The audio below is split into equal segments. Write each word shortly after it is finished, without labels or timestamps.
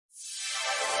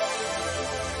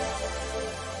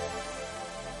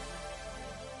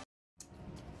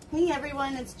Hey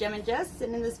everyone, it's Gem and Jess,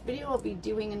 and in this video I'll be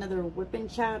doing another whip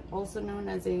and chat, also known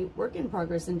as a work in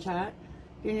progress in chat.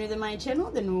 If you're new to my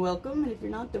channel, then welcome, and if you're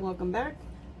not, then welcome back.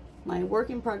 My work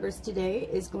in progress today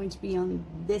is going to be on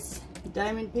this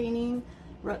diamond painting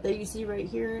that you see right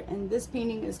here, and this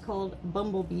painting is called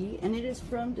Bumblebee, and it is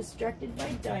from Distracted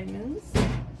by Diamonds.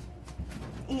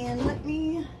 And let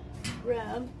me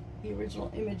grab the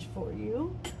original image for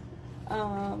you.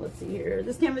 Let's see here.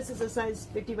 This canvas is a size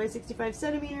 50 by 65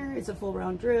 centimeter. It's a full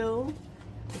round drill.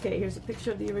 Okay, here's a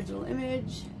picture of the original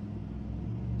image.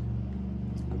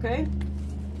 Okay,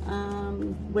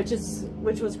 which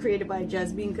was created by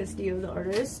Jasmine Castillo, the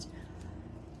artist.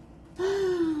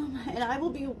 And I will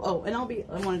be. Oh, and I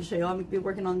wanted to show you. I'll be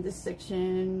working on this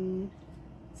section.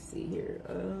 Let's see here.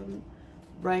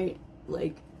 Right,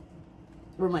 like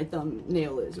where my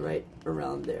thumbnail is, right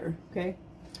around there. Okay.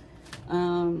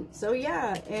 So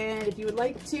yeah, and if you would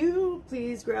like to,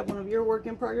 please grab one of your work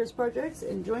in progress projects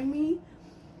and join me.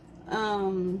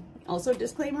 Also,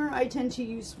 disclaimer, I tend to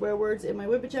use swear words in my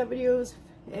whip and chat videos,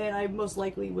 and I most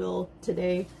likely will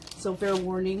today, so fair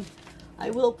warning. I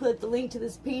will put the link to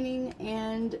this painting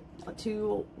and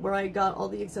to where I got all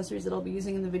the accessories that I'll be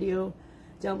using in the video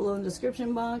down below in the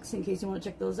description box in case you want to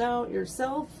check those out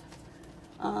yourself.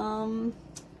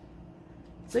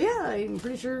 So yeah, I'm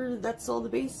pretty sure that's all the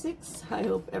basics. I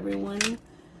hope everyone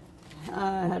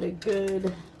had a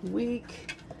good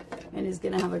week and is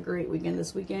gonna have a great weekend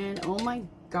this weekend. Oh my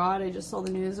god, I just saw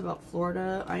the news about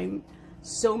Florida.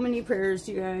 So many prayers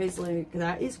to you guys. Like,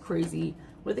 that is crazy.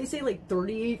 What they say, like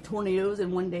 38 tornadoes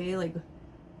in one day? Like,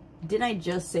 didn't I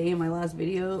just say in my last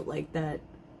video like that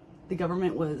the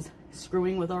government was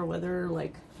screwing with our weather?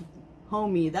 Like,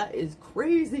 homie, that is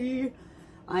crazy.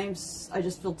 I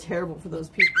just feel terrible for those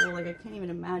people. Like, I can't even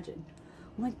imagine.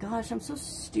 Oh my gosh, I'm so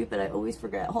stupid. I always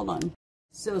forget. Hold on.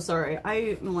 So sorry.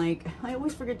 I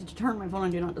always forget to turn my phone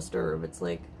on Do Not Disturb. It's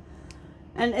like,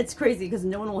 and it's crazy because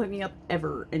no one will hit me up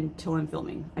ever until I'm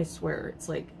filming. I swear. It's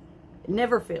like, it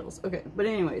never fails. Okay, but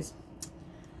anyways,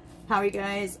 how are you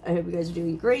guys? I hope you guys are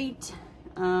doing great.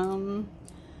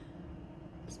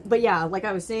 But yeah, like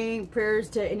I was saying, prayers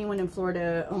to anyone in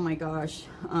Florida. Oh my gosh.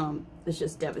 It's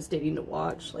just devastating to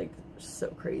watch. Like, so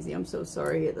crazy. I'm so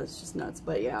sorry. That's just nuts.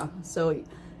 But yeah, so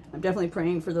I'm definitely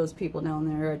praying for those people down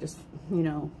there. I just, you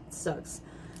know, it sucks.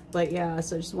 But yeah,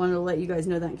 so I just wanted to let you guys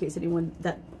know that in case anyone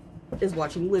that is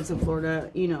watching lives in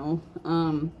Florida, you know.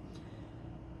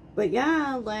 But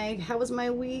yeah, like, how was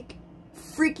my week?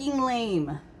 Freaking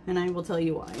lame. And I will tell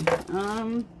you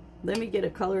why. Let me get a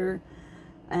color.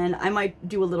 And I might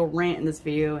do a little rant in this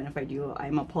video, and if I do,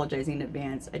 I'm apologizing in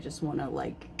advance. I just want to,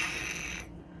 like,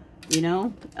 you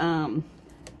know,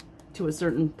 to a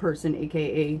certain person,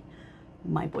 aka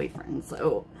my boyfriend.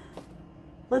 So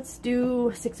let's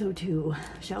do 602,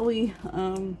 shall we?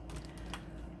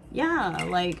 Yeah,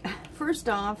 like, first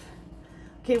off,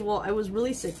 okay, well, I was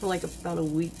really sick for like about a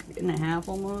week and a half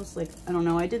almost. Like, I don't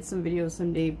know, I did some videos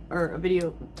someday, or a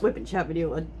video, whip and chat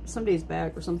video some days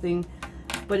back or something.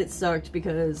 But it sucked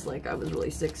because, like, I was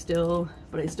really sick still,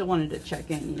 but I still wanted to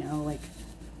check in, you know, like,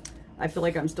 I feel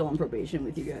like I'm still on probation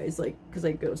with you guys, like, because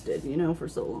I ghosted, you know, for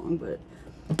so long. But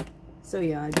so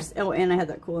yeah, oh, and I had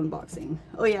that cool unboxing.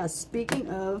 Oh yeah, speaking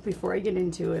of, before I get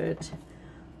into it,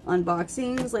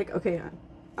 unboxings, like, okay,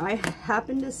 I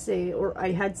happened to say, or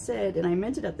I had said, and I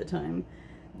meant it at the time,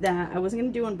 that I wasn't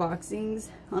going to do unboxings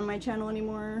on my channel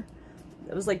anymore.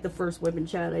 That was like the first whip and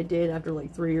chat I did after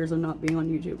like 3 years of not being on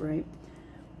YouTube, right?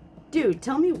 Dude,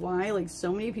 tell me why, like,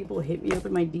 so many people hit me up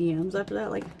in my DMs after that.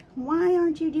 Like, why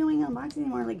aren't you doing unboxing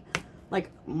anymore? Like,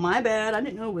 my bad. I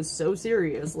didn't know it was so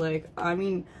serious. Like, I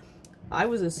mean, I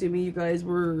was assuming you guys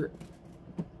were,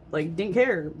 like, didn't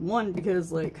care. One,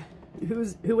 because, like,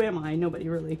 who am I? Nobody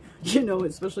really, you know,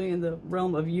 especially in the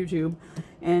realm of YouTube.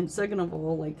 And second of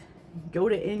all, like, go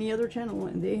to any other channel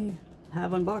and they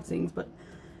have unboxings. But,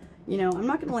 you know, I'm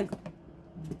not gonna, like,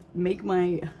 make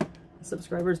my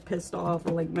subscribers pissed off or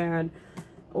like mad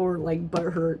or like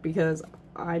butthurt because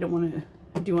I don't want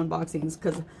to do unboxings,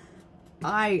 because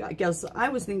I guess I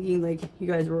was thinking like you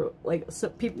guys were like,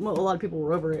 a lot of people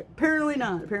were over it. Apparently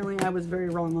not. Apparently I was very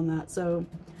wrong on that. So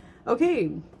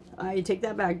okay, I take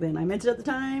that back then. I meant it at the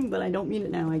time, but I don't mean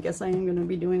it now. I guess I am going to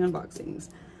be doing unboxings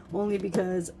only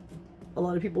because a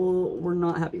lot of people were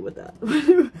not happy with that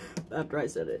after I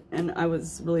said it, and I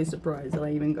was really surprised that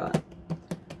I even got,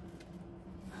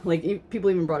 like,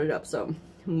 people even brought it up. So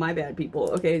my bad,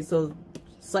 people. Okay, so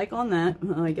psych on that.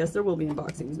 I guess there will be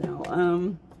unboxings now.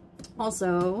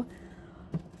 Also,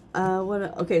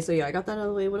 okay, so yeah, I got that out of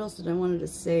the way. What else did I wanted to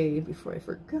say before I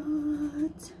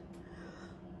forgot?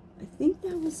 I think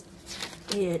that was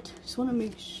it. Just want to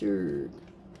make sure.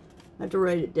 I have to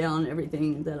write it down,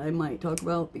 everything that I might talk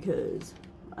about, because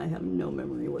I have no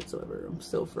memory whatsoever. I'm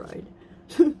so fried.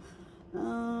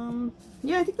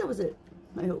 Yeah, I think that was it.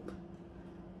 I hope.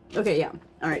 Okay, yeah.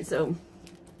 Alright, so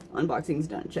unboxing's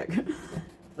done. Check.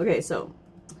 Okay, so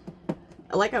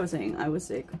like I was saying, I was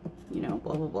sick, you know,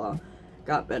 blah blah blah.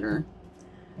 Got better.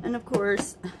 And of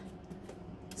course,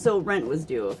 so rent was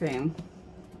due, okay?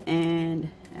 And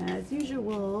as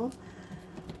usual,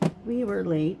 we were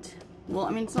late. Well,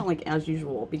 I mean, it's not like as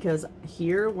usual, because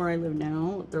here where I live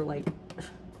now, they're like,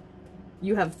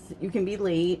 you can be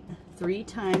late 3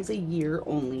 times a year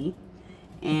only,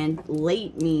 and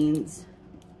late means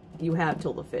you have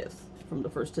till the 5th, from the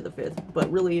 1st to the 5th, but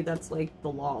really that's like the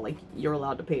law, like you're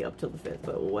allowed to pay up till the 5th,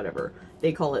 but whatever,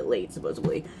 they call it late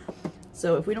supposedly.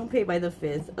 So if we don't pay by the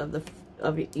 5th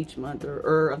of each month,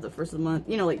 or of the 1st of the month,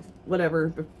 you know, like whatever,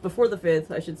 before the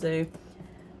 5th I should say,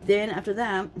 then after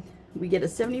that we get a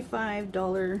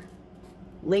 $75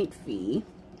 late fee.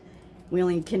 We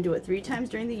only can do it 3 times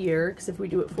during the year, because if we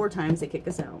do it 4 times, they kick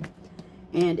us out.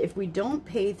 And if we don't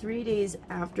pay 3 days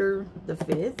after the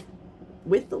 5th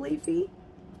with the late fee,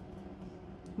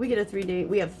 we get a 3-day,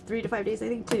 we have 3 to 5 days, I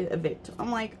think, to evict. I'm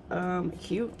like,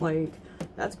 cute, like,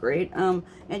 that's great. And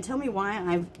tell me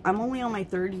why I'm only on my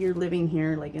 3rd year living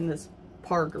here, like in this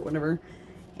park or whatever,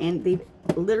 and they've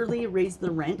literally raised the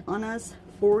rent on us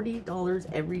 $40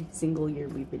 every single year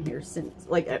we've been here since,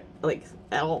 like at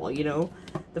all, you know.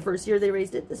 The first year they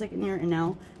raised it, the second year, and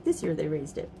now this year they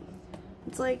raised it.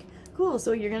 It's like, cool,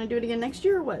 so you're gonna do it again next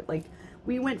year or what? Like,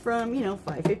 we went from, you know,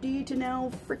 $550 to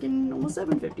now freaking almost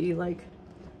 $750. Like,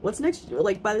 what's next year?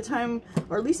 Like, by the time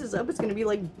our lease is up, it's gonna be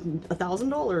like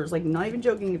 $1,000. Like, not even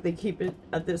joking, if they keep it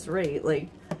at this rate. Like,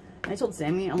 I told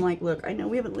Sammy, I'm like, look, I know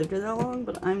we haven't lived here that long,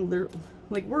 but I'm literally,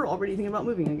 like, we're already thinking about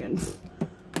moving again.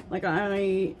 Like,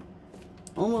 I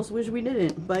almost wish we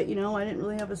didn't, but, you know, I didn't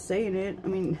really have a say in it. I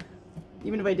mean,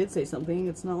 even if I did say something,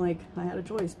 it's not like I had a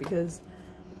choice, because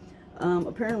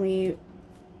apparently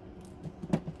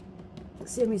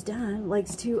Sammy's dad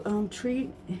likes to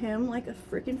treat him like a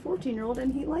freaking 14-year-old,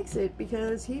 and he likes it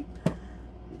because he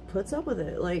puts up with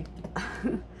it. Like,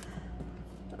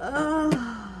 the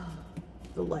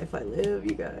life I live,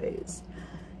 you guys.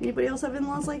 Anybody else have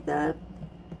in-laws like that?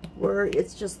 Where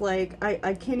it's just like,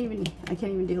 I can't even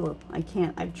deal with it. I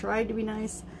can't. I've tried to be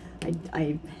nice.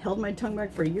 I held my tongue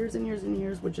back for years and years and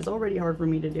years, which is already hard for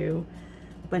me to do.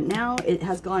 But now it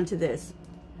has gone to this.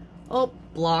 Oh,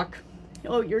 block.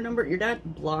 Oh, your dad,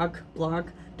 block,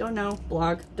 block. Don't know,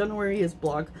 block. Don't know where he is,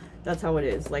 block. That's how it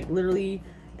is. Like, literally,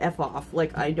 F off.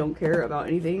 Like, I don't care about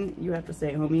anything you have to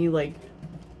say, homie. Like,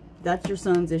 that's your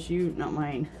son's issue, not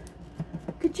mine.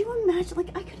 Could you imagine,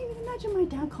 like, I couldn't even imagine my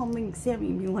dad calling Sammy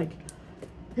and being like,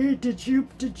 hey, did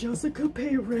Jessica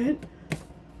pay rent?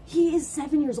 He is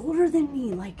 7 years older than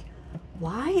me. Like,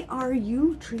 why are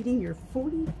you treating your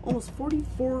almost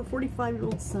 44,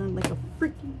 45-year-old son like a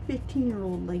freaking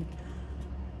 15-year-old? Like,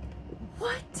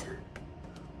 what?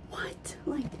 What,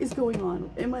 like, is going on?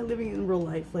 Am I living in real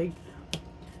life? Like,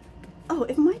 oh,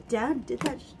 if my dad did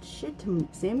that shit to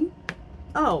Sammy,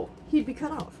 oh, he'd be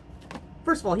cut off.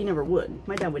 First of all, he never would.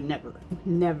 My dad would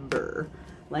never.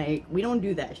 Like, we don't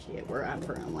do that shit where I'm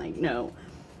from. Like, no.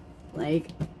 Like,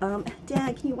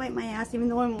 Dad, can you wipe my ass even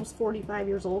though I'm almost 45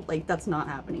 years old? Like, that's not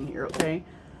happening here, okay?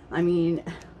 I mean,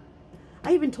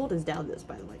 I even told his dad this,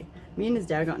 by the way. Me and his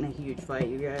dad got in a huge fight,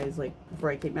 you guys, like, before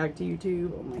I came back to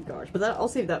YouTube. Oh my gosh. But I'll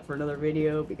save that for another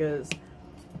video, because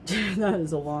that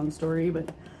is a long story.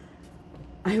 But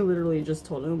I literally just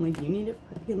told him, like, you need to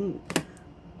fucking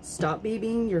stop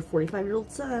babying your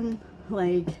 45-year-old son.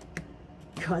 Like,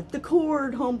 cut the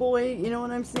cord, homeboy. You know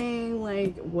what I'm saying?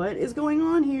 Like, what is going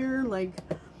on here? Like,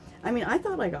 I mean, I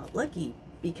thought I got lucky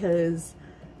because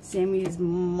Sammy's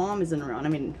mom isn't around. I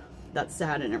mean, that's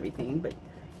sad and everything, but,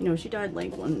 you know, she died,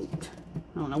 like, when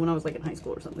I was, like, in high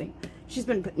school or something. She's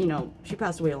been, you know, she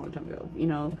passed away a long time ago, you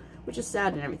know, which is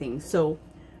sad and everything. So,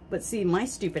 but see, my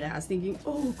stupid ass thinking,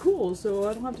 oh, cool, so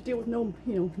I don't have to deal with no,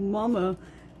 you know, mama,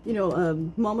 you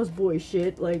know, mama's boy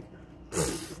shit. Like,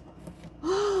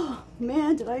 oh,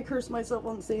 man, did I curse myself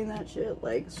on saying that shit,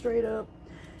 like, straight up.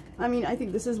 I mean, I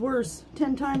think this is worse,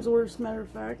 10 times worse, matter of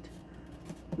fact.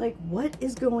 Like, what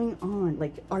is going on?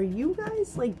 Like, are you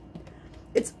guys, like,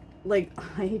 it's, like,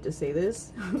 I hate to say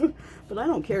this, but I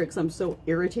don't care because I'm so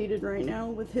irritated right now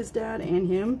with his dad and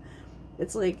him.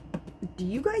 It's like, do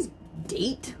you guys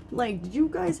date? Like, did you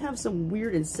guys have some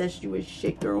weird incestuous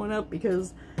shit growing up?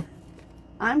 Because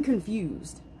I'm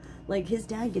confused. Like, his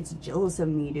dad gets jealous of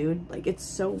me, dude. Like, it's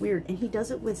so weird. And he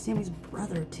does it with Sammy's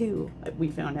brother, too. We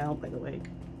found out, by the way,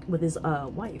 with his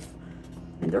wife.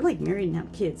 and they're like married and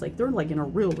have kids. Like, they're like in a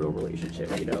real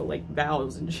relationship, you know, like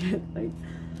vows and shit. Like,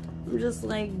 I'm just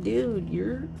like, dude,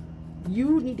 you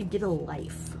need to get a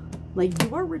life. Like,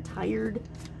 you are retired.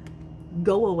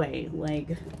 Go away.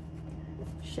 Like,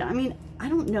 shit. I mean, I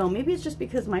don't know. Maybe it's just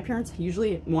because my parents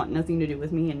usually want nothing to do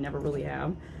with me and never really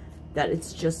have, that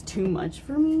it's just too much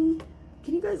for me.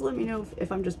 Can you guys let me know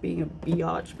if I'm just being a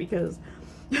biatch? Because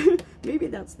maybe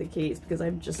that's the case, because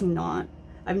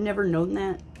I've never known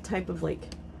that type of like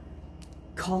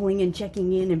calling and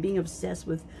checking in and being obsessed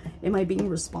with, am I being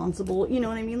responsible? You know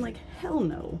what I mean? Like, hell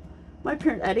no. My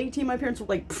parents, at 18, my parents were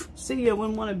like, see ya,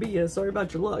 wouldn't want to be ya, sorry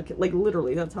about your luck. Like,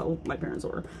 literally, that's how my parents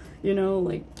were, you know,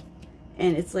 like,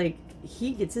 and it's like,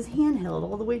 he gets his hand held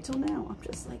all the way till now. I'm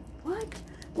just like, what?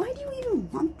 Why do you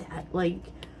even want that? Like,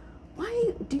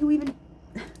 why do you even,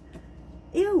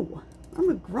 ew. I'm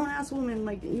a grown-ass woman,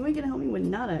 like, you ain't gonna help me with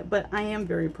nada. But I am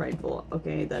very prideful,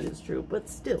 okay, that is true. But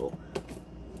still,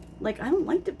 like, I don't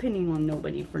like depending on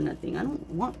nobody for nothing. I don't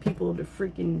want people to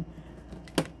freaking,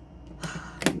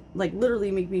 like,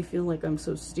 literally make me feel like I'm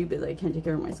so stupid that I can't take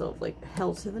care of myself. Like,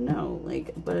 hell to the no.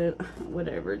 Like, but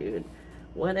whatever, dude.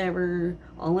 Whatever.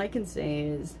 All I can say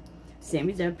is,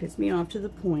 Sammy's dad pissed me off to the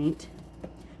point,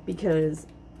 because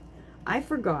I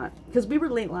forgot, because we were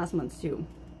late last month too.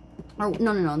 Or,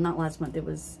 no, not last month. It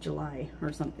was July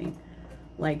or something.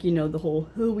 Like, you know, the whole,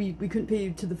 oh, we couldn't pay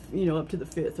you to the, you know, up to the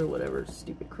 5th or whatever.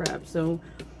 Stupid crap. So,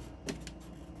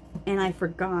 and I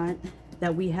forgot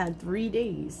that we had 3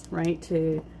 days, right,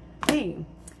 to pay.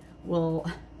 Well,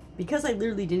 because I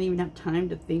literally didn't even have time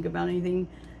to think about anything,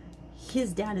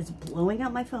 his dad is blowing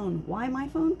up my phone. Why my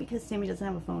phone? Because Sammy doesn't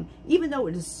have a phone. Even though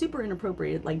it is super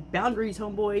inappropriate. Like, boundaries,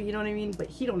 homeboy, you know what I mean? But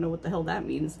he don't know what the hell that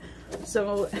means.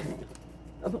 So,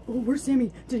 oh, where's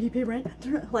Sammy? Did he pay rent?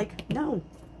 Like, no.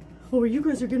 Oh, you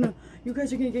guys are gonna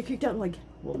get kicked out. I'm like,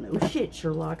 well, no shit,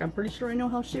 Sherlock. I'm pretty sure I know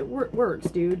how shit works,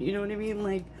 dude. You know what I mean?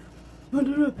 Like, oh,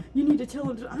 no, you need to tell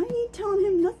him. I ain't telling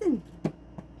him nothing.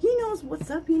 He knows what's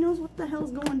up. He knows what the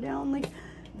hell's going down. Like,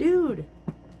 dude,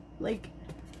 like,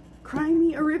 cry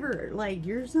me a river. Like,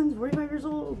 your son's 45 years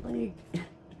old. Like,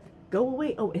 go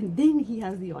away. Oh, and then he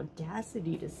has the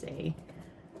audacity to say,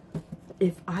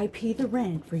 if I pay the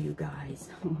rent for you guys.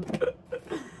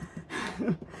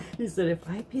 He said, if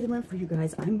I pay the rent for you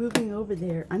guys, I'm moving over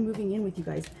there. I'm moving in with you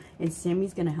guys. And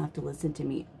Sammy's going to have to listen to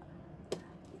me.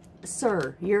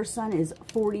 Sir, your son is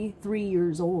 43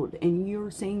 years old. And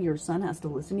you're saying your son has to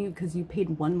listen to you because you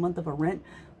paid 1 month of a rent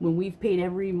when we've paid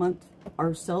every month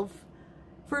ourselves?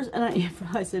 First, and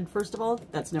I said, first of all,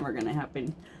 that's never going to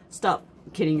happen. Stop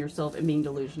kidding yourself and being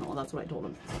delusional. That's what I told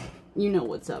him. You know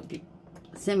what's up, dude.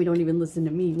 Sammy don't even listen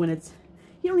to me when it's,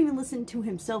 he don't even listen to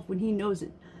himself when he knows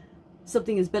it.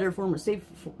 Something is better for him or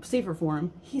safer for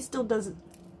him. He still does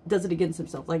it against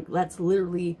himself. Like, that's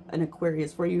literally an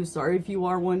Aquarius for you. Sorry if you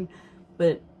are one,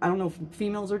 but I don't know if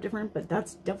females are different, but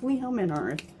that's definitely how men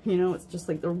are. You know, it's just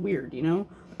like, they're weird, you know?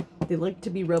 They like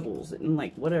to be rebels and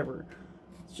like, whatever.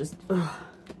 It's just, ugh.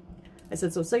 I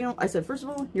said, first of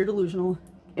all, you're delusional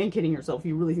and kidding yourself.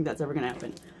 You really think that's ever going to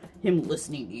happen? Him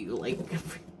listening to you, like,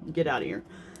 get out of here.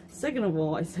 Second of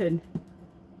all, I said,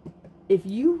 if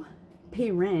you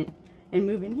pay rent and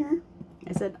move in here,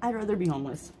 I said, I'd rather be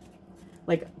homeless.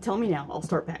 Like, tell me now, I'll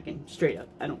start packing. Straight up,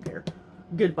 I don't care.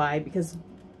 Goodbye, because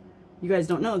you guys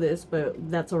don't know this, but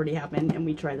that's already happened, and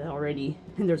we tried that already,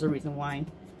 and there's a reason why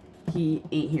he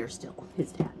ain't here still,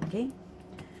 his dad, okay?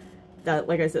 That,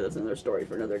 like I said, that's another story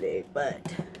for another day, but,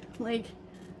 like,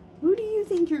 who do you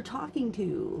think you're talking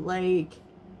to? Like,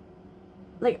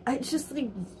 it's just,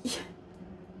 like,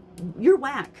 you're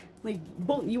whack. Like,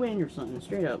 both you and your son,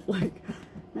 straight up. Like,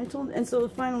 and so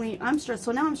finally, I'm stressed.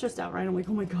 So now I'm stressed out, right? I'm like,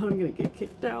 oh my God, I'm going to get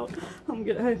kicked out. We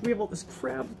have all this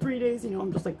crap for 3 days. You know,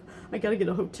 I'm just like, I got to get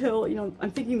a hotel. You know,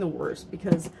 I'm thinking the worst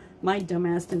because my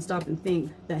dumbass didn't stop and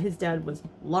think that his dad was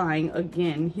lying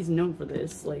again. He's known for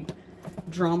this, like,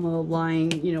 drama,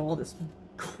 lying, you know, all this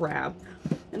crap.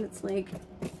 And it's like,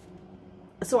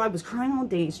 so I was crying all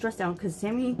day, stressed out because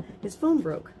Sammy, his phone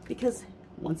broke. Because,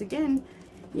 once again,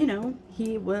 you know,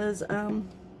 he was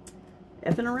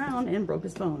effing around and broke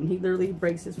his phone. He literally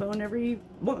breaks his phone every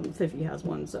month if he has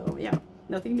one. So, yeah,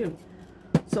 nothing new.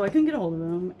 So I couldn't get a hold of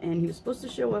him, and he was supposed to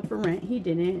show up for rent. He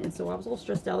didn't, and so I was all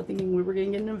stressed out thinking we were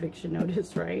going to get an eviction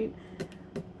notice, right?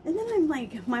 And then I'm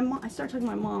like, I started talking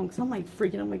to my mom because I'm like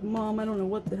freaking. I'm like, Mom, I don't know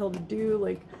what the hell to do.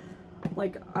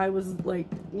 Like I was like,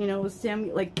 you know,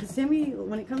 Sammy, like, cause Sammy,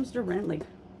 when it comes to rent, like,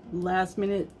 last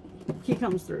minute, he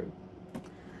comes through.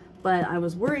 But I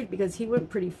was worried because he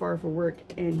went pretty far for work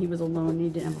and he was alone and he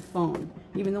didn't have a phone.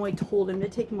 Even though I told him to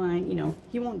take mine, you know,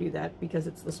 he won't do that because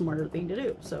it's the smarter thing to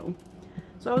do. So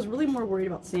I was really more worried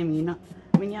about Sammy, not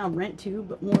mean, yeah, Rent too,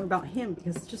 but more about him,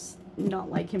 because it's just not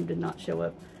like him to not show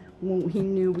up when he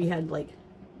knew we had, like,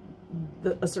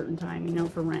 a certain time, you know,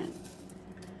 for Rent.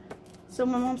 So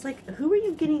my mom's like, who are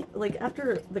you getting, like,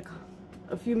 after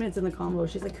a few minutes in the convo,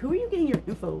 she's like, who are you getting your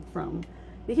info from?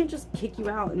 They can't just kick you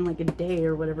out in, like, a day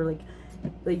or whatever.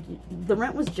 Like the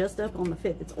rent was just up on the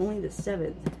 5th. It's only the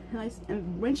 7th.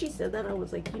 And when she said that, I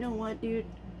was like, you know what, dude?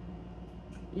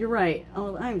 You're right.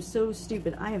 I'm so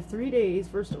stupid. I have 3 days,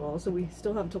 first of all, so we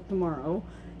still have till tomorrow.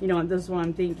 You know, this is what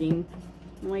I'm thinking.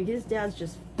 I'm like, his dad's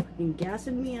just fucking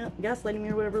gaslighting me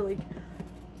or whatever, like,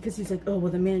 because he's like, oh,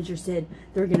 well, the manager said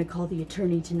they're going to call the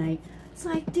attorney tonight. It's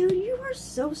like, dude, you are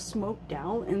so smoked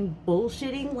out and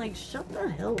bullshitting. Like, shut the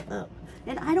hell up.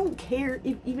 And I don't care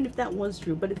even if that was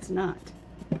true, but it's not.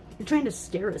 You're trying to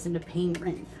scare us into paying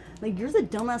rent. Like, you're the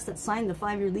dumbass that signed the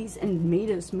 5-year lease and made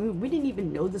us move. We didn't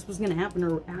even know this was going to happen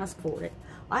or ask for it.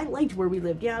 I liked where we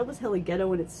lived. Yeah, it was hella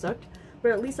ghetto and it sucked,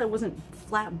 but at least I wasn't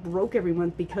flat broke every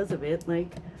month because of it.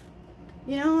 Like,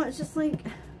 you know, it's just like...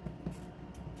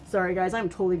 Sorry, guys, I'm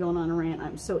totally going on a rant.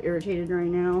 I'm so irritated right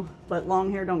now. But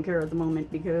long hair don't care at the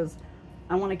moment because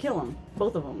I want to kill them.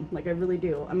 Both of them. Like, I really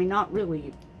do. I mean, not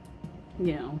really,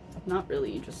 you know, not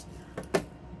really, just...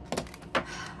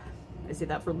 I say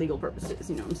that for legal purposes,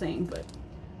 you know what I'm saying?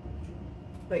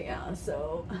 But yeah,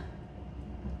 so...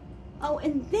 Oh,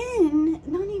 and then,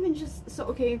 not even just... So,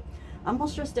 okay, I'm all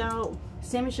stressed out.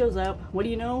 Sammy shows up. What do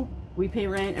you know? We pay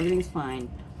rent. Everything's fine.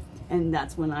 And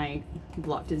that's when I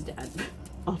blocked his dad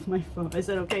off my phone. I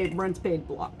said, okay, rent's paid,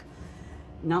 block.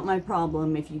 Not my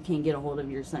problem if you can't get a hold of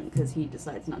your son because he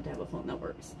decides not to have a phone that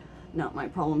works. Not my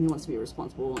problem. He wants to be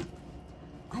responsible.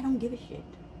 I don't give a shit.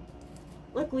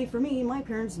 Luckily for me, my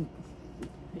parents,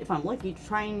 if I'm lucky,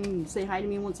 try and say hi to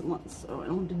me once a month. So I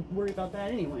don't have to worry about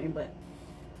that anyway. But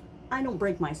I don't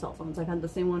break my cell phones. I've had the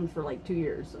same one for like 2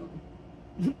 years.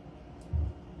 So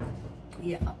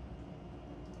yeah.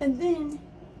 And then...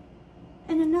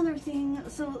 And another thing,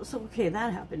 so okay,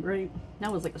 that happened, right?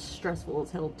 That was like a stressful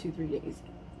as hell 2-3 days.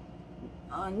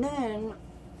 And then,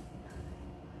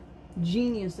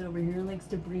 Genius over here likes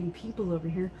to bring people over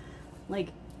here. Like,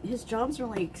 his jobs are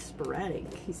like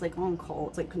sporadic. He's like on call,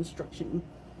 it's like construction.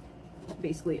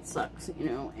 Basically, it sucks, you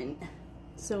know? And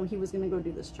so he was gonna go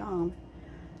do this job.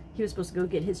 He was supposed to go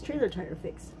get his trailer tire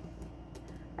fixed.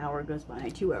 Hour goes by,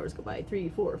 2 hours go by, 3,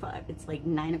 4, 5. It's like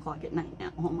 9 o'clock at night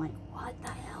now. I'm like, what the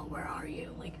hell? Where are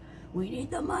you? Like, we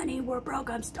need the money. We're broke.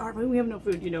 I'm starving. We have no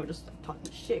food. You know, just talking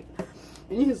shit.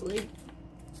 And he's like,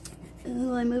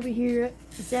 oh, I'm over here.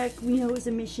 Zach, you know, it was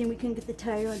a mission. We couldn't get the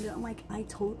tire on. I'm like,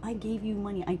 I gave you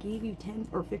money. I gave you 10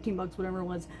 or 15 bucks, whatever it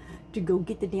was, to go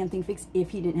get the damn thing fixed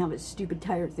if he didn't have a stupid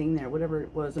tire thing there, whatever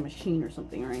it was, a machine or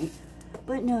something, right?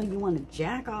 But no, you want to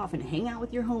jack off and hang out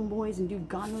with your homeboys and do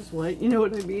God knows what. You know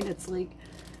what I mean? It's like,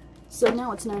 so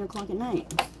now it's 9 o'clock at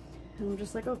night. And I'm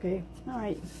just like, okay, all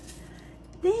right.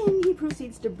 Then he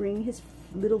proceeds to bring his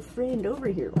little friend over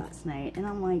here last night. And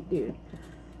I'm like, dude.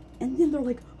 And then they're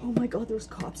like, oh my God, there's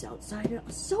cops outside.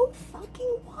 So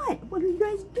fucking what? What are you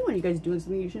guys doing? Are you guys doing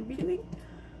something you shouldn't be doing?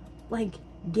 Like,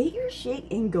 get your shit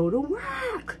and go to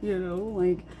work. You know,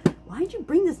 like... Why'd you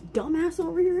bring this dumbass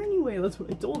over here anyway? That's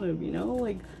what I told him, you know?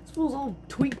 Like, this fool's all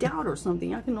tweaked out or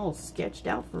something. Acting all sketched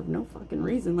out for no fucking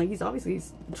reason. Like, he's obviously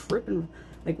tripping.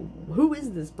 Like, who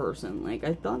is this person? Like,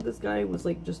 I thought this guy was,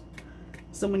 like, just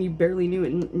someone you barely knew,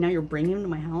 and now you're bringing him to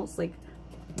my house? Like,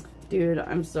 dude,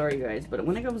 I'm sorry, guys, but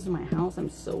when it comes to my house, I'm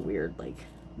so weird. Like,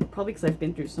 probably because I've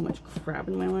been through so much crap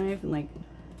in my life, and, like,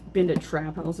 been to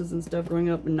trap houses and stuff growing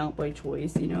up, and not by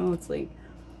choice, you know? It's like...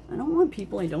 I don't want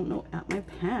people I don't know at my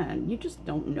pad. You just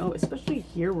don't know. Especially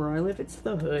here where I live. It's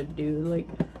the hood, dude. Like,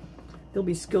 they'll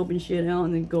be scoping shit out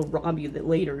and then go rob you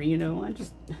later, you know? I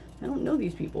don't know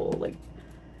these people. Like,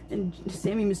 and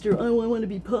Sammy Mr. Oh, I want to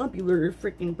be popular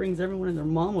freaking brings everyone and their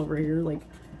mom over here. Like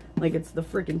it's the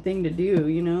freaking thing to do,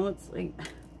 you know? It's like...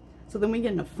 So then we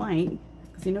get in a fight.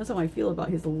 Because he knows how I feel about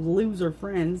his loser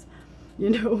friends,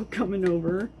 you know, coming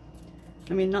over.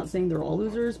 I mean, not saying they're all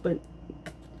losers, but...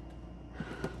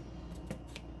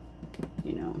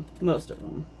 You know, most of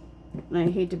them. And I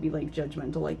hate to be like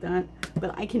judgmental like that,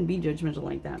 but I can be judgmental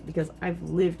like that because I've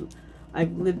lived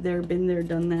there, been there,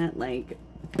 done that, like,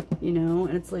 you know,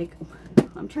 and it's like,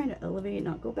 I'm trying to elevate,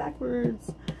 not go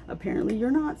backwards. Apparently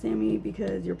you're not, Sammy,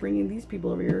 because you're bringing these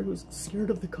people over here who's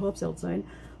scared of the cops outside.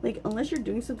 Like, unless you're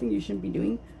doing something you shouldn't be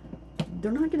doing,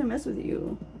 they're not gonna mess with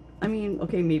you. I mean,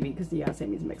 okay, maybe, because, yeah,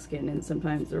 Sammy's Mexican, and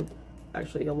sometimes they're,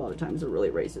 actually, a lot of times they're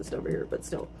really racist over here, but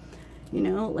still. You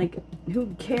know, like,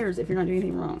 who cares if you're not doing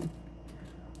anything wrong?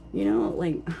 You know,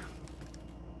 like,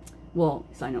 well,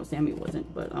 I know Sammy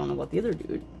wasn't, but I don't know about the other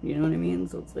dude, you know what I mean?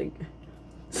 So it's like,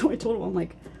 So I told him, I'm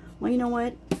like, well, you know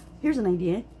what? Here's an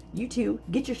idea. You two,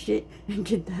 get your shit and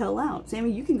get the hell out.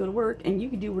 Sammy, you can go to work and you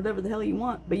can do whatever the hell you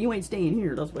want, but you ain't staying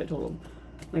here. That's what I told him.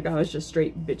 Like, I was just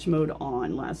straight bitch mode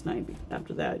on last night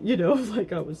after that, you know?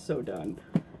 Like, I was so done.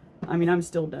 I mean, I'm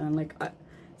still done. Like,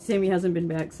 Sammy hasn't been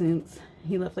back since.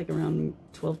 He left, like, around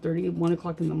 12:30, 1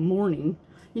 o'clock in the morning.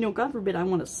 You know, God forbid I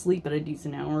want to sleep at a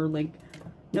decent hour. Like,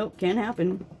 nope, can't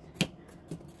happen.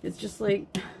 It's just like,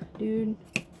 dude.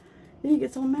 Then he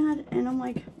gets all mad, and I'm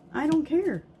like, I don't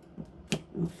care.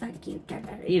 Oh, fuck you.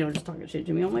 You know, just talking shit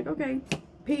to me. I'm like, okay,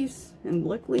 peace. And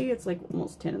luckily, it's like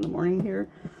almost 10 in the morning here.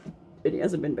 But he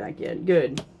hasn't been back yet.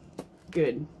 Good.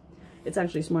 Good. It's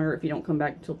actually smarter if you don't come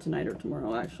back until tonight or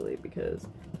tomorrow, actually, because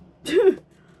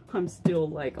I'm still,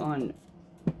 like, on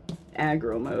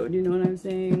aggro mode. You know what I'm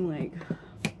saying? Like,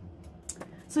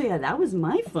 so yeah, that was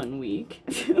my fun week.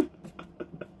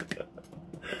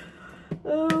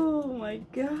 Oh my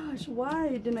gosh, why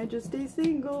didn't I just stay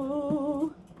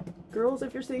single? Girls,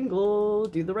 if you're single,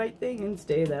 do the right thing and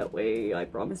stay that way. I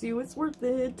promise you it's worth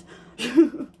it.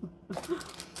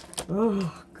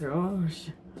 Oh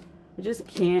gosh. I just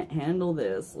can't handle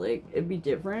this. Like, it'd be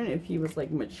different if he was, like,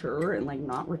 mature and, like,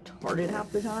 not retarded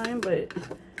half the time, but...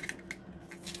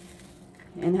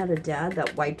 And had a dad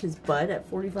that wiped his butt at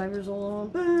 45 years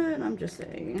old, but I'm just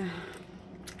saying.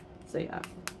 So, yeah.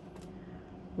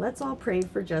 Let's all pray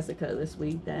for Jessica this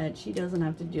week that she doesn't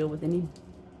have to deal with any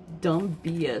dumb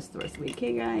BS the rest of the week.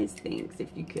 Hey, guys, thanks. If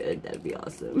you could, that'd be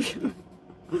awesome.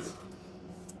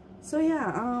 So,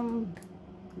 yeah,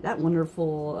 that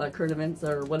wonderful current events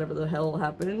or whatever the hell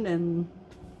happened. And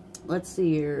let's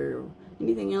see here.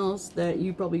 Anything else that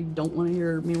you probably don't want to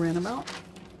hear me rant about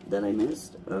that I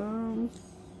missed?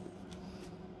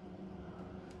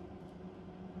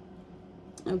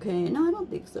 Okay, no, I don't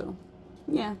think so.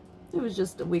 Yeah, it was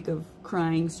just a week of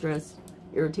crying, stress,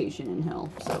 irritation, and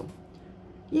hell. So,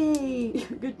 yay,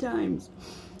 good times.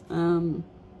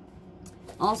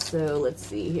 Also, let's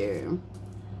see here.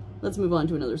 Let's move on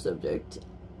to another subject.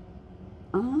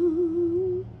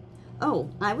 Oh,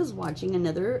 I was watching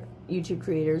another YouTube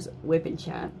creator's whip and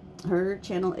chat. Her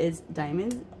channel is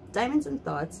Diamonds and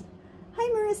Thoughts. Hi,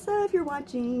 Marissa, if you're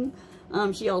watching.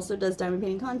 She also does diamond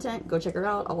painting content. Go check her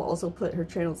out. I'll also put her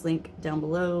channel's link down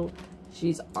below.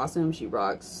 She's awesome. She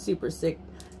rocks. Super sick.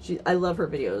 I love her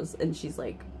videos, and she's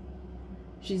like,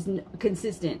 she's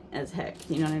consistent as heck.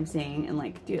 You know what I'm saying? And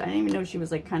like, dude, I didn't even know she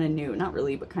was like kind of new. Not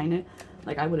really, but kind of.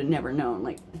 Like, I would have never known.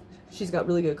 Like, she's got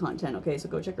really good content. Okay, so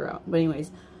go check her out. But anyways,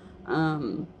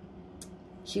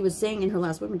 she was saying in her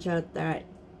last women chat that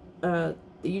the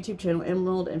YouTube channel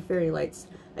Emerald and Fairy Lights,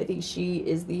 I think she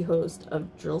is the host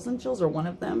of Drills and Chills, or one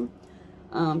of them.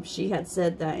 She had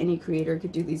said that any creator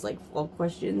could do these like fall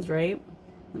questions, right?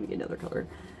 Let me get another color.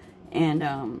 And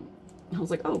I was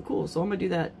like, oh, cool. So I'm gonna do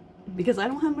that because I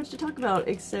don't have much to talk about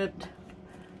except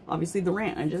obviously the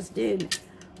rant I just did.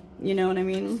 You know what I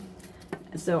mean?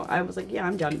 So I was like, yeah,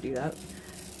 I'm down to do that.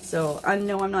 So I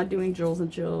know I'm not doing Drills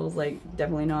and Chills, like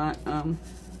definitely not.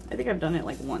 I think I've done it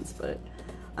like once, but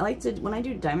I like to, when I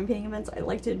do diamond painting events, I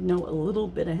like to know a little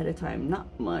bit ahead of time. Not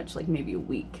much, like maybe a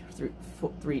week,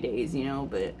 3 days, you know,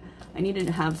 but I needed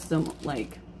to have some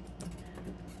like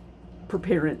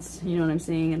preparance, you know what I'm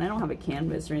saying? And I don't have a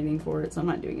canvas or anything for it, so I'm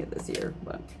not doing it this year.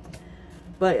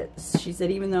 But she said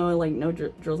even though like no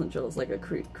Drills and Chills, like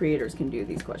creators can do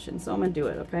these questions, so I'm gonna do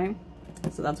it. Okay,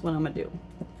 so that's what I'm gonna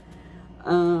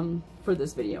do for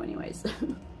this video anyways.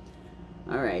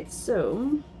 All right,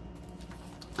 so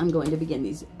I'm going to begin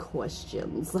these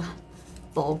questions,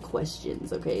 fall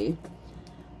questions. Okay,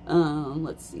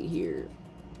 let's see here.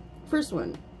 First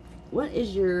one, what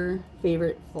is your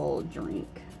favorite fall drink?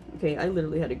 Okay, I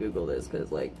literally had to Google this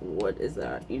because, like, what is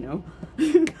that, you know?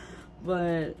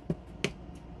 But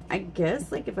I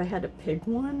guess, like, if I had to pick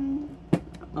one,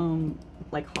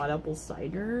 like, hot apple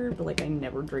cider, but, like, I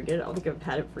never drink it. I don't think I've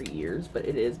had it for years, but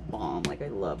it is bomb. Like, I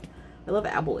love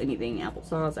apple anything,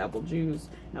 applesauce, apple juice,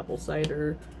 apple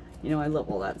cider, you know, I love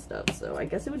all that stuff. So I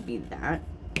guess it would be that.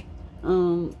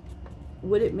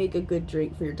 Would it make a good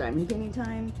drink for your diamond painting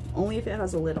time? Only if it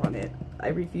has a lid on it. I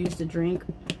refuse to drink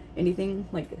anything,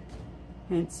 like,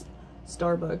 hence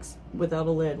Starbucks, without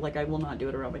a lid. Like, I will not do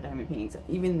it around my diamond paintings.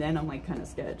 Even then, I'm, like, kind of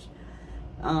sketched.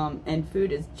 And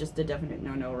food is just a definite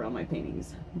no-no around my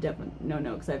paintings. Definite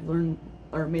no-no, because I've learned,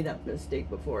 or made that mistake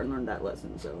before and learned that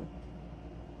lesson, so.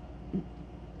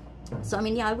 So, I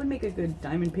mean, yeah, I would make a good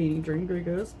diamond painting drink, I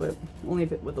guess, but only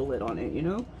if it with a lid on it, you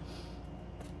know?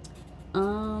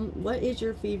 What is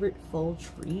your favorite fall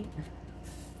treat?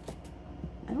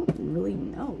 I don't really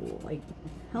know. Like,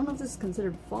 I don't know if this is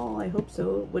considered fall. I hope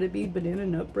so. Would it be banana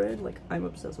nut bread? Like, I'm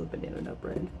obsessed with banana nut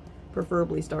bread.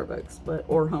 preferably Starbucks, but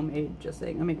or homemade. Just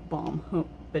saying, I make bomb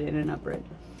banana nut bread.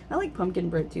 I like pumpkin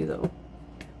bread too, though,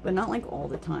 but not like all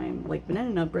the time. Like banana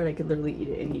nut bread, I could literally eat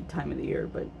it any time of the year,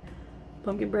 but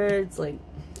pumpkin bread's like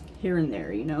here and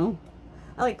there, you know.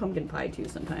 I like pumpkin pie too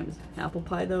sometimes. Apple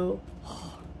pie though,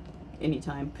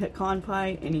 anytime. Pecan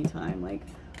pie, anytime. Like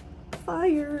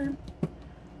fire.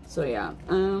 So yeah,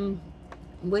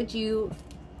 would you,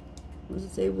 what does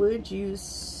it say? Would you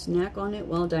snack on it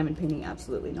while diamond painting?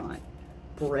 Absolutely not.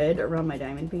 Bread around my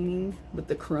diamond painting with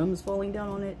the crumbs falling down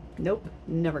on it? Nope,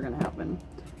 never gonna happen.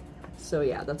 So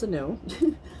yeah, that's a no.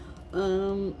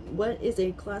 What is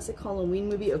a classic Halloween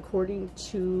movie according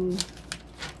to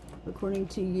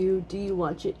you? Do you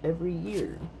watch it every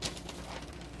year?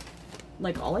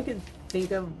 Like, all I could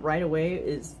think of right away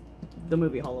is the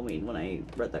movie Halloween when I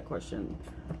read that question.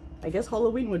 I guess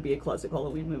Halloween would be a classic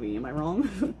Halloween movie, am I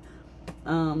wrong?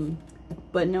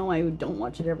 But no, I don't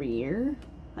watch it every year.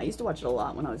 I used to watch it a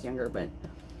lot when I was younger, but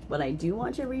what I do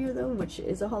watch every year though, which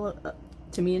is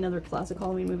to me another classic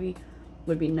Halloween movie,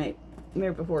 would be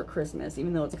Nightmare Before Christmas,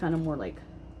 even though it's kind of more like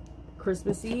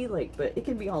Christmassy, like, but it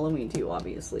can be Halloween too,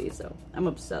 obviously. So I'm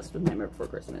obsessed with Nightmare Before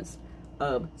Christmas.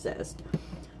 Obsessed.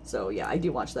 So yeah, I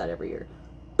do watch that every year.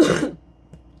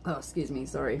 Oh, excuse me,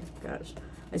 sorry. Gosh.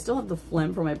 I still have the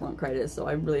phlegm for my bronchitis, so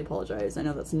I really apologize. I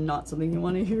know that's not something you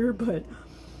want to hear, but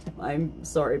I'm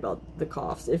sorry about the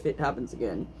coughs if it happens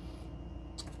again.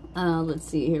 Let's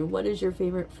see here. What is your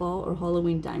favorite fall or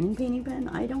Halloween diamond painting pen?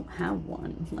 I don't have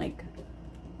one. Like,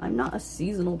 I'm not a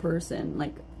seasonal person.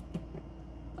 Like,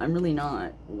 I'm really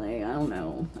not. Like, I don't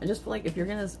know. I just feel like if you're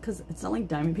gonna, because it's not like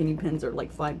diamond painting pens are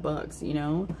like $5, you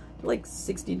know? They're like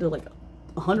 $60 to like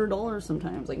 $100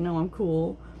 sometimes. Like, no, I'm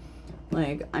cool.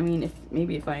 Like, I mean,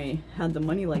 maybe if I had the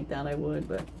money like that, I would,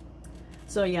 but.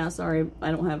 So yeah, sorry,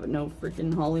 I don't have no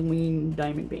freaking Halloween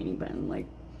diamond painting pen. Like,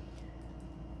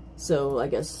 so I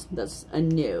guess that's a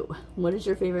no. What is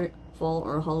your favorite fall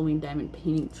or Halloween diamond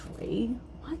painting tray?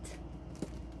 What?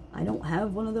 I don't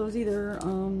have one of those either.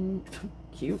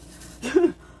 Cute.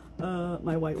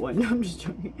 My white one. I'm just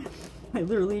joking. I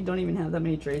literally don't even have that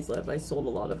many trays left. I sold a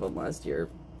lot of them last year.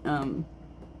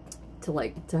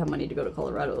 To have money to go to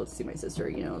Colorado to see my sister,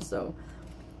 you know, so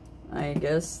I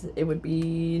guess it would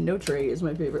be no tray is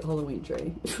my favorite Halloween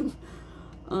tray.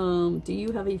 Do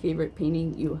you have a favorite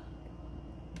painting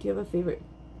do you have a favorite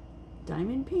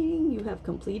diamond painting you have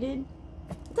completed?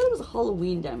 I thought it was a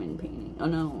Halloween diamond painting. Oh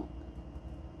no.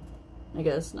 I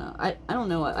guess not. I don't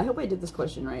know. I hope I did this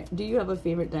question right. Do you have a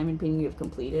favorite diamond painting you have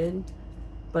completed?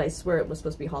 But I swear it was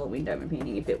supposed to be Halloween diamond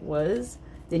painting. If it was,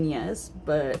 then yes.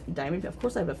 But diamond, of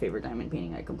course I have a favorite diamond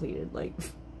painting I completed. Like,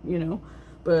 you know.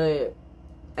 But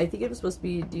I think it was supposed to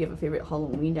be, do you have a favorite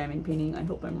Halloween diamond painting? I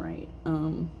hope I'm right.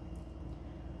 And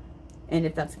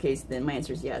if that's the case, then my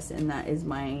answer is yes. And that is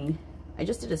I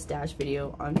just did a stash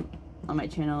video on my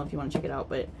channel if you want to check it out.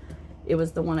 But it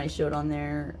was the one I showed on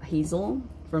there, Hazel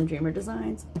from Dreamer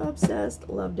Designs. Obsessed.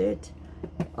 Loved it.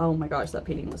 Oh my gosh, that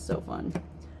painting was so fun.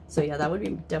 So yeah, that would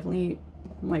be definitely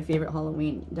my favorite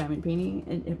Halloween diamond painting.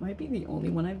 And it might be the only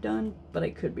one I've done, but I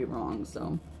could be wrong.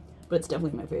 So, but it's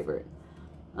definitely my favorite.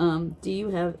 Do you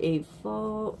have a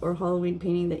fall or Halloween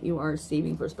painting that you are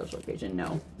saving for a special occasion?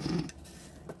 No.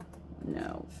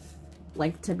 No.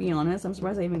 Like, to be honest, I'm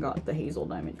surprised I even got the Hazel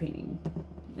diamond painting.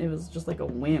 It was just like a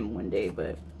whim one day,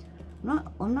 but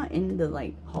I'm not into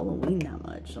like Halloween that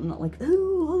much. I'm not like,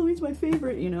 oh, Halloween's my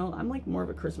favorite, you know. I'm like more of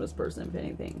a Christmas person if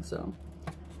anything, so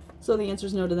the answer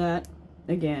is no to that.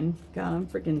 Again, God, I'm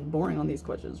freaking boring on these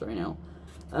questions right now.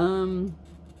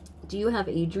 Do you have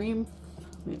a dream?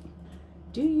 Wait.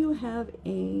 Do you have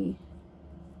a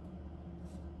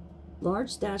large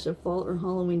stash of fall or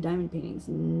Halloween diamond paintings?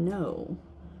 No,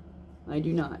 I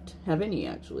do not have any,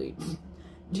 actually.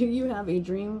 Do you have a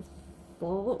dream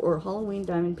fall or Halloween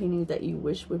diamond painting that you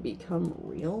wish would become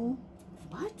real?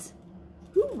 What?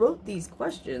 Who wrote these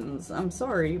questions? I'm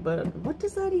sorry, but what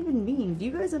does that even mean? Do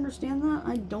you guys understand that?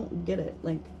 I don't get it.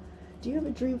 Like, do you have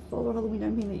a dream fall or Halloween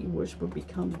diamond painting that you wish would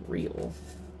become real?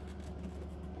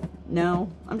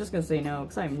 No, I'm just gonna say no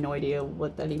because I have no idea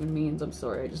what that even means. I'm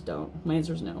sorry, I just don't. My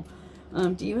answer is no.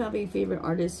 Do you have a favorite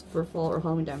artist for fall or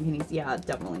Halloween diamond paintings? Yeah,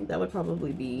 definitely. That would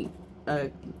probably be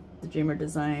the Dreamer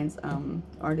Designs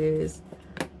artist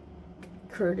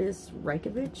Curtis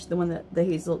Reikovich, the one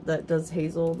that does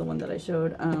Hazel, the one that I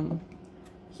showed.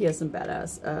 He has some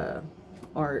badass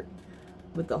art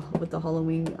with the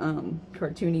Halloween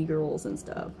cartoony girls and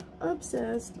stuff.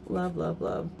 Obsessed. Love, love,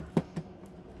 love.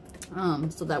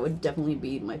 So that would definitely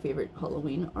be my favorite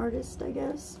Halloween artist, I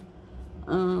guess.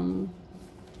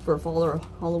 For fall or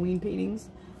Halloween paintings.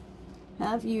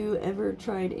 Have you ever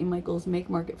tried a Michael's Make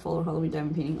Market Fall or Halloween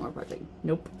diamond painting or project?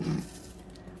 Nope.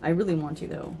 I really want to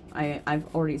though. I've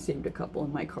already saved a couple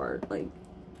in my cart, like,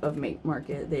 of Make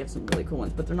Market. They have some really cool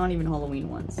ones, but they're not even Halloween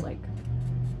ones. Like,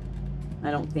 I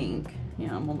don't think.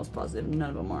 Yeah, I'm almost positive none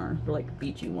of them are. They're like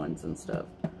beachy ones and stuff.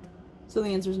 So the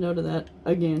answer is no to that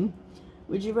again.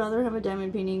 Would you rather have a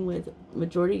diamond painting with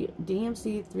majority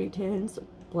DMC 310s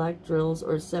black drills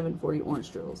or 740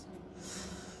 orange drills?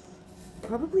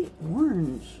 Probably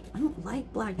orange. I don't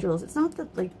like black drills. It's not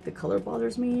that like the color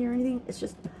bothers me or anything. It's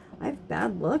just I have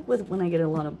bad luck with when I get a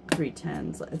lot of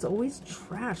 310s. It's always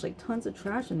trash, like tons of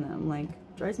trash in them. Like,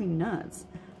 drives me nuts.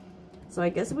 So I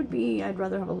guess it would be, I'd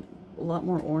rather have a lot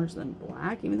more orange than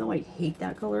black, even though I hate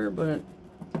that color, but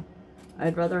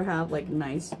I'd rather have like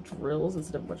nice drills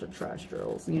instead of a bunch of trash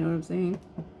drills. You know what I'm saying?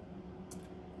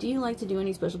 Do you like to do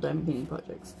any special diamond painting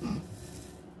projects?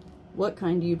 What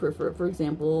kind do you prefer? For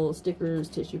example, stickers,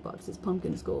 tissue boxes,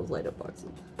 pumpkin skulls, light up boxes.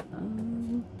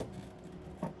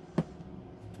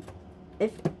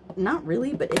 If not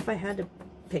really, but if I had to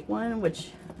pick one,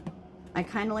 which I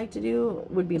kind of like to do,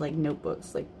 would be like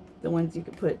notebooks, like the ones you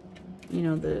could put, you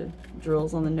know, the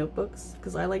drills on the notebooks,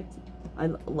 because I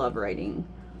love writing.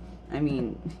 I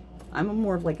mean, I'm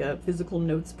more of like a physical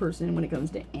notes person when it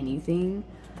comes to anything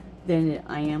than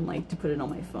I am like to put it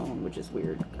on my phone, which is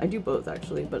weird. I do both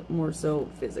actually, but more so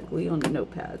physically on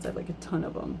notepads. I have like a ton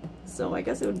of them, so I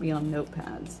guess it would be on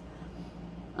notepads.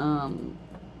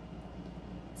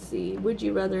 Let's see, would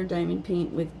you rather diamond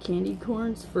paint with candy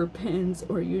corns for pens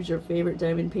or use your favorite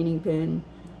diamond painting pen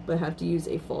but have to use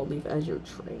a fall leaf as your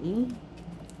tray?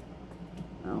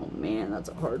 Oh man, that's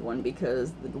a hard one,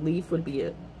 because the leaf would be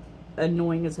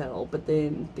annoying as hell, but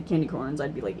then the candy corns,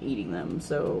 I'd be like eating them,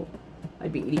 so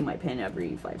I'd be eating my pen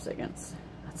every 5 seconds.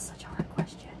 That's such a hard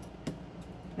question.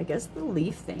 I guess the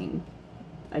leaf thing.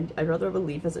 I'd rather have a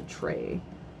leaf as a tray,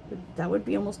 but that would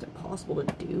be almost impossible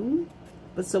to do.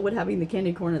 But so would having the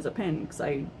candy corn as a pen, because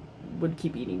I would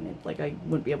keep eating it. Like, I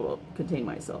wouldn't be able to contain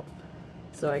myself.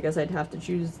 So I guess I'd have to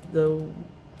choose the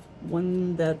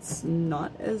one that's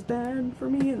not as bad for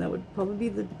me, and that would probably be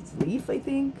the leaf, I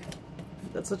think.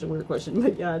 That's such a weird question,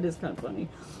 but yeah, it is kind of funny.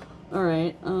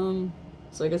 Alright,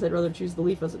 so I guess I'd rather choose the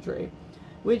leaf as a tray.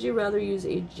 Would you rather use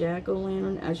a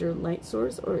jack-o'-lantern as your light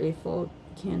source or a fall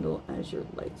candle as your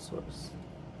light source?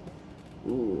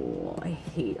 Ooh, I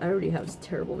already have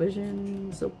terrible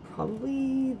vision, so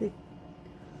probably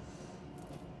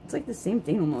it's like the same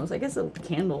thing almost. I guess a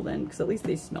candle then, because at least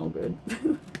they smell good.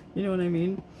 You know what I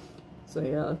mean? So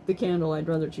yeah, the candle, I'd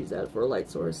rather choose that for a light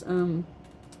source.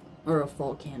 Or a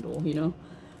fall candle, you know?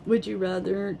 Would you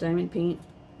rather diamond paint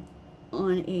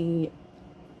on a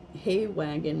hay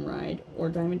wagon ride or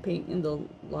diamond paint in the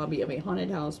lobby of a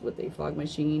haunted house with a fog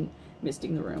machine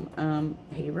misting the room?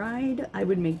 Hay ride, I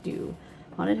would make do.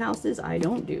 Haunted houses, I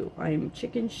don't do. I'm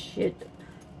chicken shit.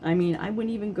 I mean, I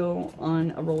wouldn't even go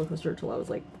on a roller coaster till I was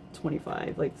like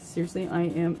 25. Like, seriously, I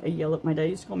am a yellow, my dad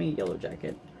used to call me a yellow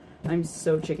jacket. I'm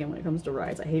so chicken when it comes to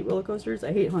rides. I hate roller coasters,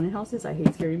 I hate haunted houses, I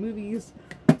hate scary movies.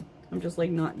 I'm just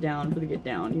like not down for the get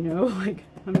down, you know? Like,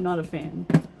 I'm not a fan.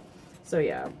 So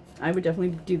yeah, I would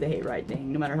definitely do the hayride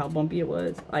thing. No matter how bumpy it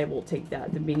was, I will take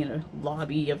that than being in a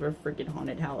lobby of a freaking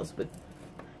haunted house with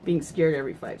being scared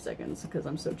every 5 seconds, because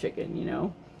I'm so chicken, you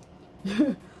know?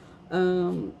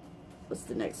 What's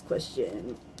the next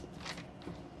question?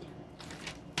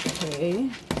 Okay,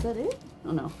 is that it?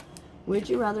 Oh no. Would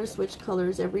you rather switch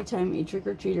colors every time a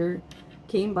trick-or-treater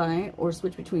came by, or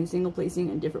switch between single placing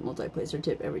and different multi-placer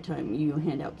tip every time you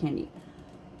hand out candy?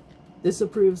 This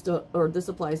applies to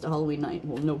Halloween night.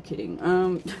 Well, no kidding.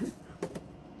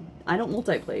 I don't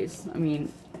multi-place. I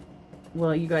mean,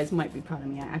 well, you guys might be proud of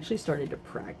me. I actually started to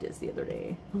practice the other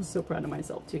day. I was so proud of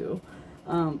myself too.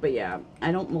 But yeah,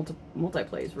 I don't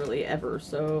multi-place really ever,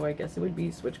 so I guess it would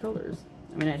be switch colors.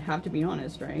 I mean, I'd have to be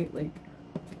honest, right? Like,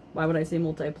 why would I say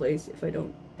multi-place if I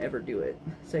don't ever do it?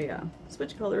 So yeah,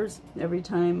 switch colors every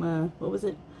time, what was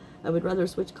it? I would rather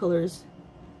switch colors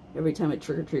every time a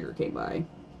trick-or-treater came by.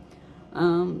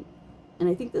 And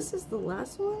I think this is the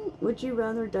last one. Would you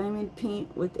rather diamond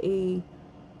paint with a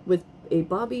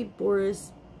Bobby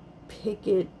Boris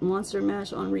Pickett Monster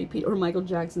Mash on repeat, or Michael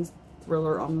Jackson's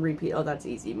Thriller on repeat? Oh, that's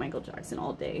easy. Michael Jackson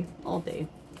all day. All day.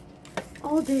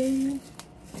 All day.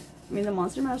 I mean, the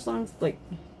Monster Mash song's like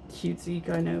cutesy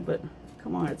kind of, but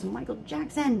come on, it's Michael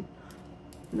Jackson.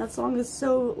 And that song is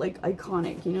so like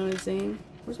iconic, you know what I'm saying?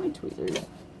 Where's my tweezers?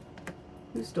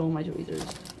 Who stole my tweezers?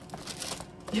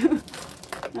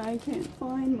 I can't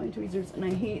find my tweezers, and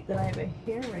I hate that I have a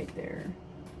hair right there.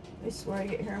 I swear I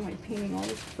get hair on my painting all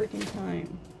this freaking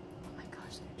time. Oh my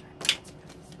gosh,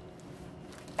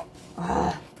 I'm gonna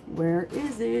try my Where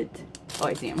is it? Oh,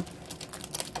 I see him.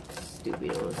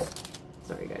 Stupidos.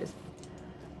 Sorry, guys.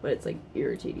 But it's like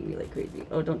irritating me like crazy.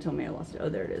 Oh, don't tell me I lost it. Oh,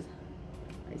 there it is.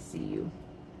 I see you.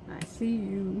 I see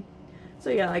you. So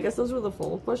yeah, I guess those were the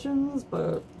full questions,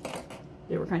 but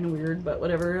they were kind of weird, but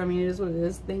whatever. I mean, it is what it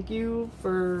is. Thank you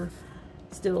for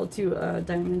still to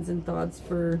Diamonds and Thoughts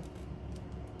for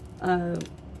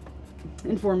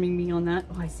informing me on that.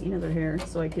 Oh, I see another hair,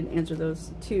 so I can answer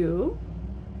those too.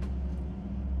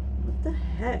 What the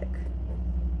heck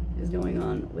is going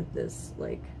on with this?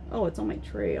 Like, oh, it's on my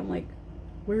tray. I'm like,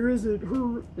 where is it?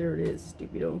 There it is,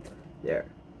 stupido. There.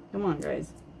 Come on,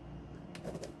 guys.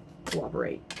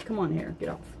 Cooperate. Come on, hair. Get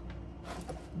off.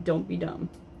 Don't be dumb.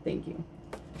 Thank you.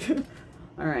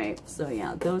 Alright, so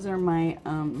yeah, those are my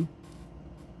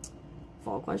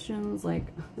fall questions. Like,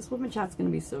 this women chat's gonna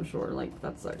be so short. Like,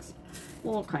 that sucks.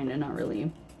 Well, kinda, not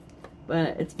really.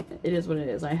 But it is what it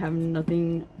is. I have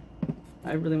nothing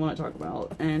I really want to talk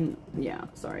about. And yeah,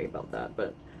 sorry about that,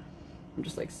 but I'm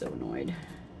just like so annoyed,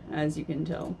 as you can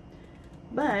tell.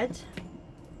 But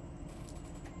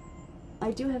I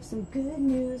do have some good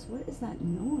news. What is that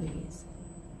noise?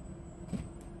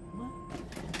 What?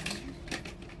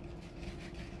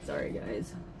 Sorry,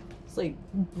 guys. It's like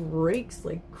breaks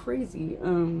like crazy.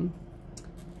 I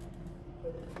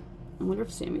wonder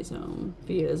if Sammy's home. If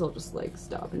he is, I'll just like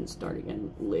stop and start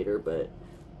again later. But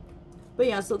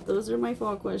yeah, so those are my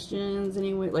fall questions.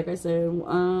 Anyway, like I said,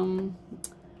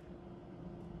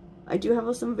 I do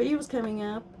have some videos coming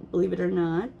up, believe it or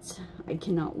not. I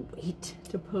cannot wait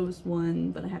to post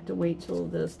one, but I have to wait till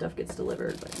the stuff gets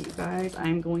delivered. But you guys,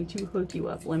 I'm going to hook you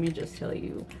up. Let me just tell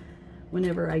you,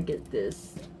 whenever I get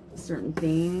this certain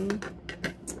thing,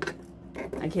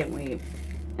 I can't wait.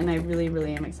 And I really,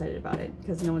 really am excited about it,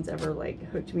 because no one's ever like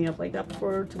hooked me up like that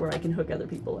before, to where I can hook other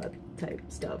people up type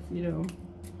stuff, you know.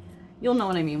 You'll know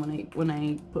what I mean when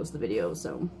I post the video.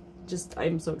 So just,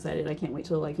 I'm so excited. I can't wait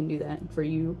till I can do that for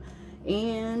you.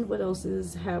 And what else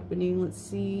is happening? Let's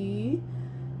see.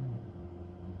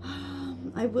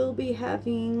 I will be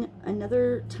having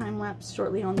another time lapse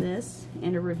shortly on this,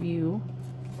 and a review.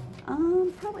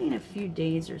 Probably in a few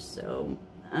days or so.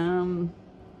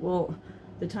 Well,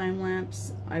 the time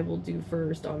lapse I will do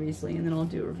first, obviously, and then I'll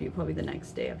do a review probably the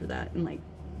next day after that, and like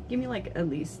give me like at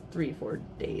least 3-4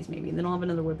 days maybe, and then I'll have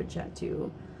another Whip It Chat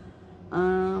too.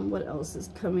 What else is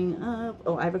coming up?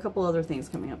 Oh, I have a couple other things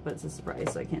coming up, but it's a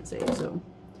surprise, so I can't say it.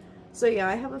 So yeah,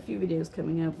 I have a few videos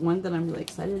coming up, one that I'm really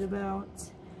excited about,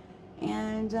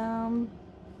 and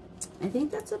I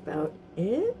think that's about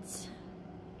it.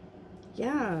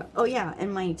 Yeah. Oh yeah,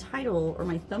 and my title or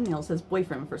my thumbnail says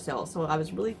boyfriend for sale, so I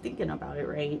was really thinking about it,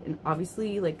 right? And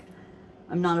obviously, like,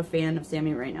 I'm not a fan of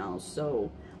Sammy right now,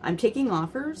 so I'm taking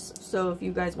offers. So if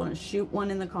you guys want to shoot one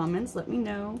in the comments, let me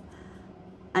know.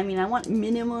 I mean, I want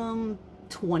minimum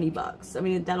 20 bucks. I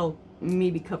mean, that'll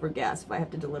maybe cover gas if I have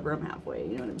to deliver them halfway,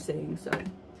 you know what I'm saying? So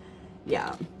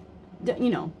yeah, you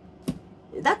know,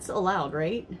 that's allowed,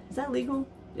 right? Is that legal?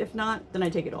 If not, then I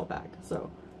take it all back. So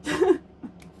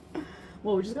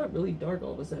whoa, it just got really dark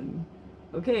all of a sudden.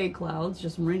 Okay, clouds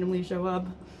just randomly show up.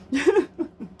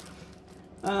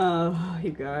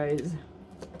 You guys,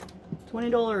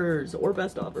 $20 or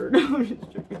best offer. No, I'm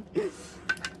just joking.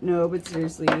 No, but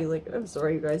seriously, like, I'm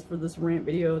sorry, you guys, for this rant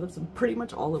video. That's pretty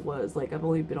much all it was. Like, I've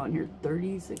only been on here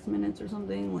 36 minutes or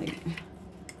something. Like,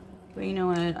 but you know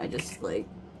what? I just, like,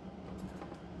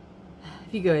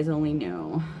 if you guys only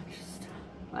know,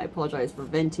 I apologize for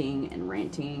venting and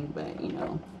ranting, but, you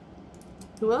know,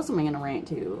 who else am I going to rant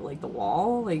to? Like, the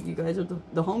wall? Like, you guys are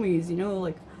the homies, you know?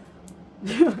 Like,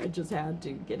 I just had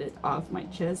to get it off my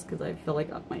chest because I felt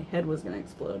like my head was going to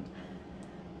explode.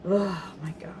 Oh,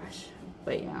 my gosh.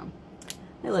 But yeah,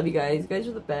 I love you guys. You guys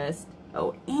are the best.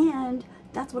 Oh, and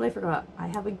that's what I forgot. I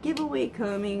have a giveaway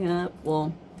coming up.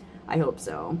 Well, I hope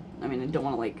so. I mean, I don't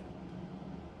want to, like,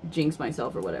 jinx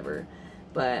myself or whatever.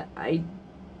 But I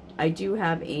do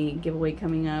have a giveaway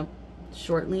coming up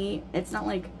shortly. It's not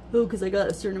like, oh, because I got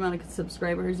a certain amount of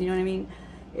subscribers, you know what I mean?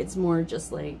 It's more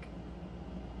just like,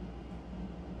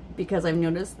 because I've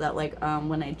noticed that, like,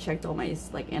 when I checked all my,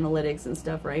 like, analytics and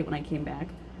stuff, right, when I came back,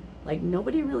 like,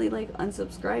 nobody really, like,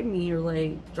 unsubscribed me or,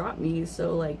 like, dropped me.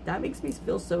 So, like, that makes me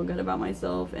feel so good about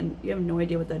myself. And you have no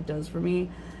idea what that does for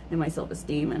me and my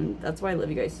self-esteem. And that's why I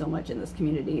love you guys so much in this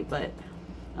community. But,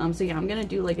 so yeah, I'm going to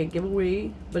do, like, a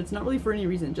giveaway. But it's not really for any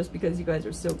reason. Just because you guys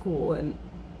are so cool. And,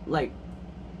 like,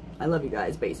 I love you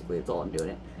guys, basically. That's all I'm doing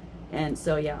it. And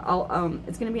so, yeah, I'll,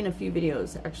 it's going to be in a few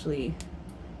videos, actually.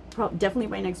 Definitely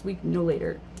by next week, no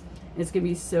later. It's going to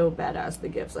be so badass, the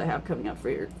gifts I have coming up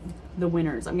for the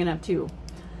winners. I'm going to have 2.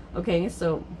 Okay,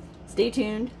 so stay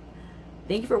tuned.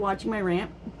 thank you for watching my rant,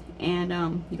 and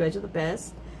you guys are the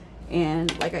best.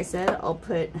 And like I said, I'll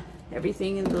put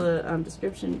everything in the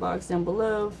description box down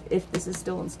below, if this is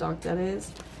still in stock, that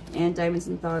is. And Diamonds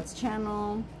and Thoughts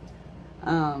channel,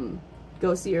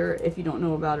 go see her if you don't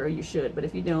know about her. You should, but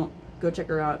if you don't, go check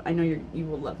her out. I know you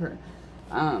will love her.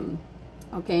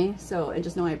 Okay, so, and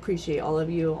just know I appreciate all of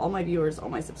you, all my viewers, all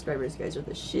my subscribers. You guys are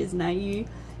the shiznai,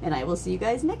 and I will see you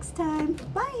guys next time.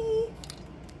 Bye.